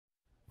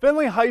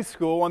Findlay High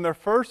School won their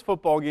first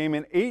football game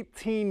in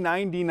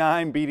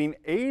 1899, beating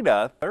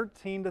Ada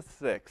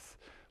 13-6.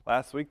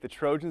 Last week, the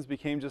Trojans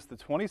became just the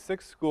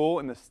 26th school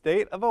in the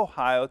state of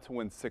Ohio to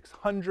win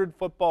 600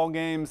 football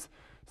games.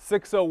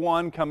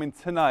 601 coming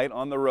tonight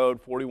on the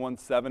road,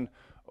 41-7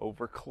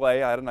 over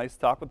Clay. I had a nice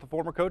talk with the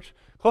former coach,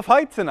 Cliff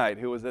Height, tonight,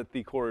 who was at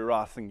the Corey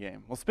Rawson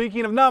game. Well,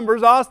 speaking of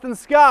numbers, Austin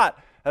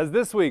Scott has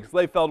this week's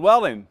Lefeld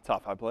Welding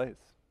Top 5 Plays.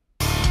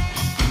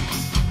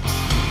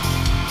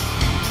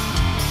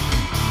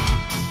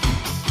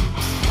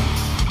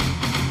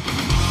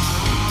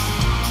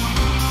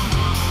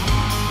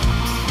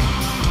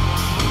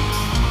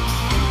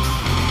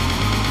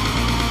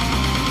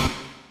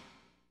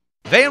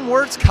 Van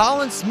Wert's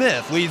Colin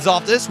Smith leads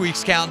off this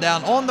week's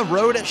countdown on the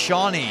road at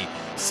Shawnee.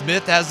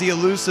 Smith has the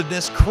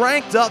elusiveness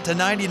cranked up to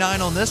 99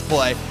 on this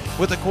play.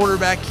 With the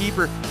quarterback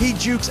keeper, he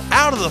jukes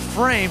out of the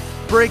frame,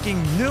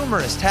 breaking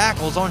numerous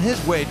tackles on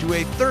his way to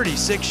a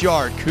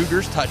 36-yard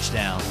Cougars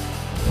touchdown.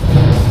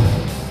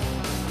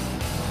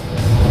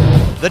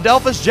 The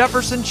Delphus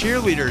Jefferson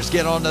cheerleaders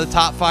get onto the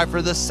top 5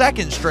 for the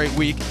second straight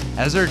week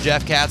as their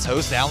Jeff Cats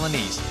host Allen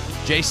East.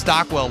 Jay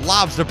Stockwell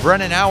lobs to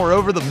Brennan Auer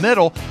over the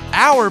middle.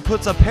 Auer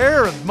puts a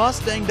pair of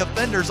Mustang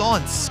defenders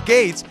on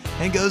skates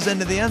and goes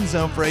into the end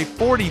zone for a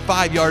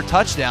 45-yard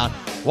touchdown.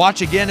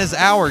 Watch again as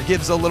Auer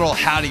gives a little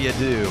how do you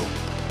do.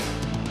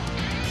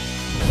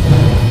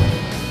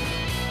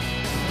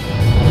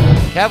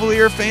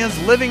 Cavalier fans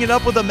living it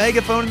up with a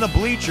megaphone in the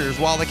bleachers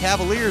while the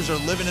Cavaliers are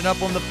living it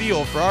up on the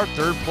field for our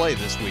third play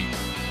this week.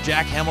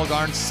 Jack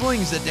Hemmelgarn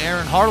slings it to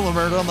Aaron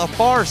Harlemert on the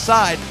far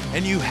side,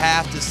 and you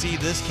have to see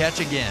this catch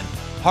again.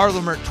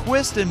 Harlemert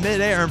twists in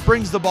midair and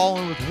brings the ball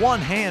in with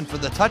one hand for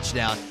the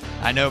touchdown.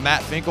 I know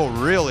Matt Finkel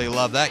really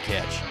loved that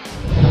catch.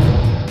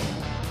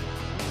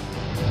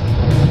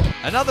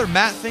 Another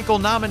Matt Finkel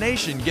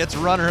nomination gets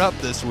runner-up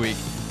this week.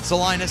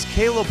 Salinas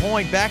Caleb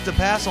Hoing back to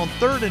pass on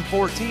 3rd and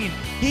 14.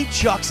 He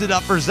chucks it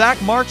up for Zach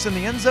Marks in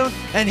the end zone,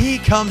 and he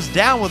comes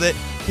down with it.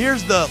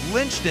 Here's the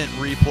Lynchton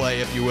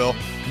replay, if you will.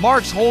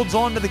 Marks holds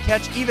on to the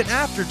catch even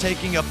after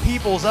taking a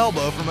people's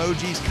elbow from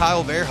OG's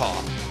Kyle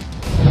Verhoff.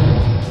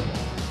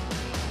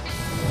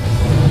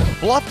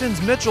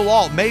 Bluffton's Mitchell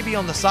Alt may be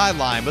on the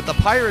sideline, but the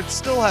Pirates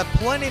still have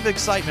plenty of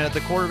excitement at the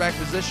quarterback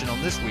position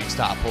on this week's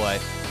top play.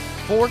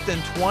 4th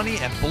and 20,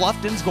 and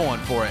Bluffton's going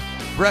for it.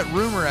 Brett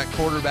Rumor at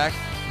quarterback.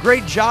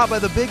 Great job by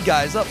the big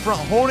guys up front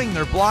holding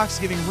their blocks,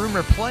 giving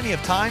Rumor plenty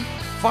of time.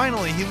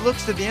 Finally, he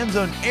looks to the end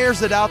zone,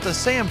 airs it out to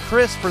Sam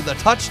Chris for the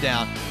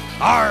touchdown.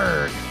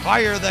 Arg!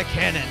 Fire the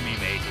cannon, me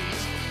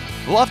mateys.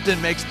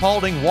 Bluffton makes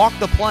Paulding walk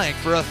the plank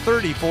for a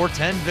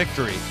 34-10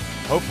 victory.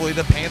 Hopefully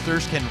the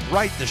Panthers can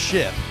right the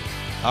ship.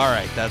 All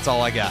right, that's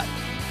all I got.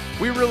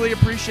 We really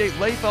appreciate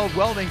Lefeld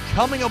Welding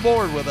coming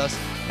aboard with us,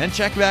 and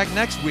check back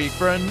next week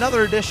for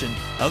another edition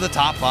of the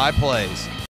Top 5 Plays.